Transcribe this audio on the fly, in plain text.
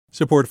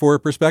Support for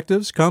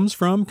Perspectives comes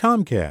from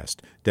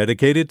Comcast,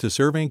 dedicated to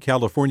serving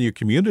California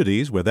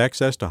communities with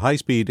access to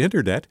high-speed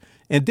internet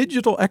and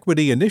digital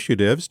equity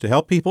initiatives to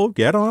help people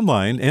get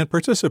online and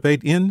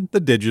participate in the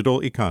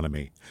digital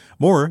economy.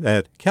 More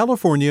at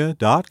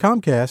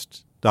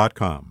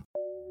california.comcast.com.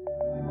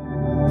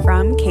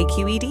 From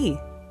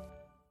KQED.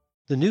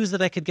 The news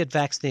that I could get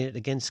vaccinated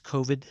against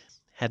COVID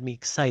had me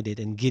excited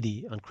and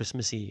giddy on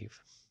Christmas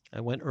Eve.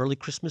 I went early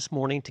Christmas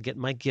morning to get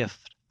my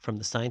gift from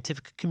the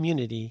scientific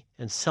community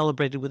and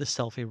celebrated with a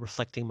selfie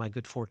reflecting my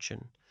good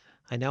fortune.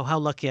 I know how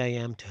lucky I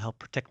am to help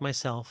protect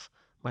myself,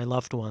 my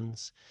loved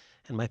ones,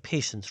 and my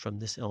patients from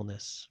this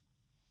illness.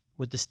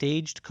 With the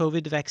staged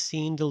COVID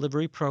vaccine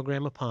delivery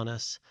program upon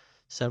us,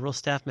 several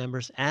staff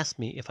members asked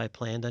me if I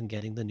planned on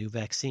getting the new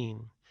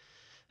vaccine.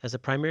 As a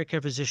primary care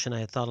physician,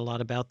 I had thought a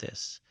lot about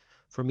this.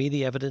 For me,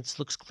 the evidence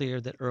looks clear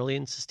that early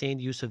and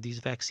sustained use of these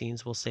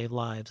vaccines will save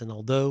lives, and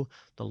although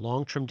the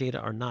long-term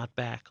data are not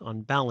back,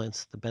 on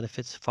balance, the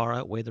benefits far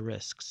outweigh the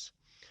risks.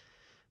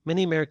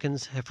 Many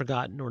Americans have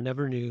forgotten or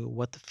never knew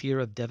what the fear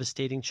of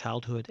devastating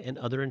childhood and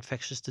other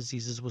infectious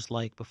diseases was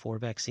like before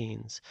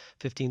vaccines.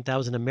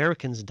 15,000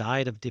 Americans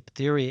died of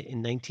diphtheria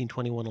in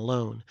 1921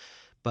 alone,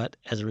 but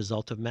as a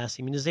result of mass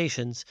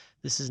immunizations,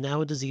 this is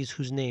now a disease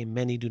whose name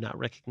many do not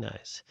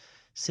recognize.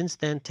 Since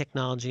then,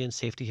 technology and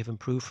safety have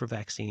improved for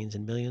vaccines,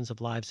 and millions of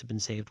lives have been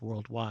saved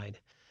worldwide.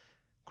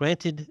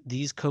 Granted,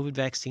 these COVID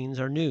vaccines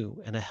are new,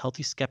 and a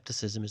healthy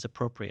skepticism is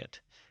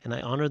appropriate, and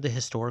I honor the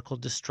historical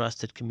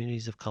distrust that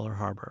communities of color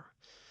harbor.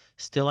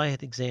 Still, I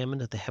had examined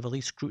the heavily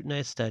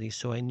scrutinized study,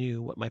 so I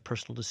knew what my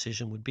personal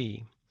decision would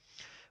be.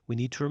 We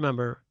need to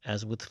remember,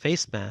 as with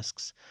face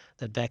masks,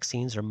 that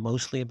vaccines are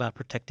mostly about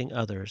protecting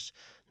others,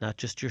 not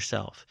just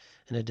yourself,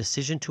 and a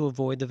decision to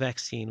avoid the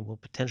vaccine will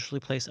potentially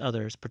place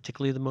others,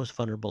 particularly the most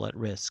vulnerable, at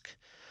risk.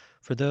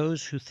 For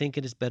those who think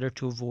it is better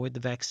to avoid the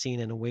vaccine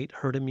and await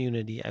herd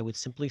immunity, I would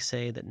simply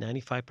say that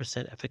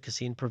 95%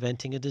 efficacy in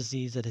preventing a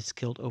disease that has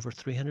killed over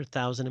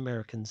 300,000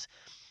 Americans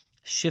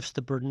shifts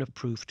the burden of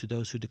proof to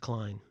those who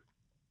decline.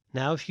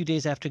 Now, a few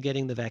days after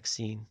getting the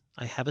vaccine,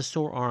 I have a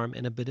sore arm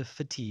and a bit of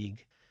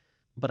fatigue,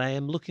 but I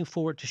am looking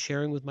forward to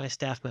sharing with my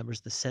staff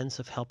members the sense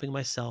of helping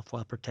myself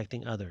while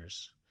protecting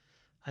others.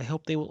 I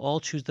hope they will all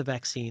choose the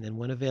vaccine, and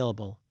when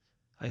available,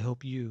 I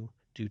hope you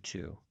do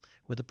too.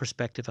 With a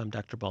perspective, I'm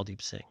Dr.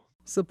 Baldeep Singh.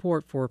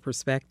 Support for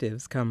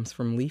Perspectives comes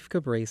from Leif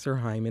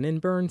Cabraser, Hyman,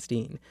 and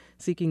Bernstein,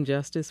 seeking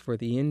justice for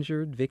the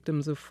injured,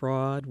 victims of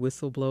fraud,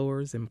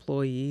 whistleblowers,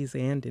 employees,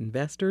 and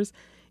investors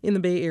in the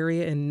Bay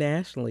Area and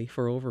nationally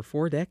for over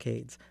 4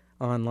 decades.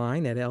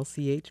 Online at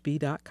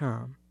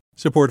lchb.com.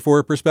 Support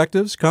for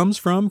Perspectives comes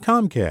from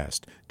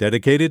Comcast,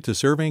 dedicated to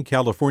serving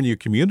California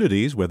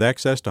communities with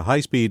access to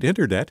high-speed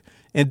internet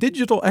and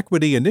digital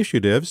equity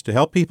initiatives to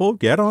help people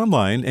get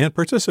online and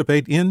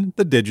participate in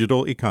the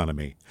digital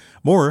economy.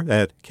 More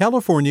at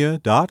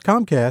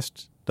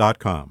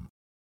california.comcast.com.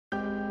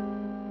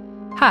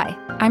 Hi,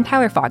 I'm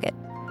Tyler Foggett.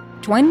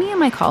 Join me and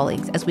my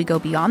colleagues as we go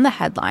beyond the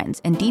headlines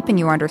and deepen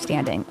your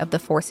understanding of the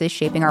forces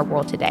shaping our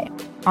world today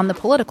on The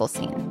Political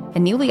Scene, a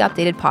newly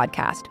updated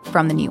podcast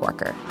from The New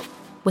Yorker.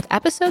 With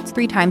episodes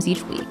 3 times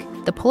each week,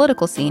 The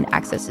Political Scene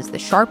accesses the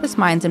sharpest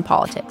minds in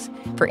politics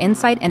for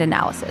insight and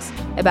analysis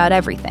about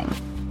everything,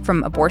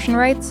 from abortion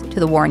rights to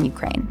the war in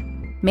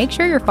Ukraine. Make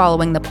sure you're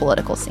following The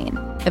Political Scene,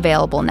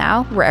 available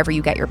now wherever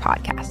you get your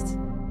podcasts.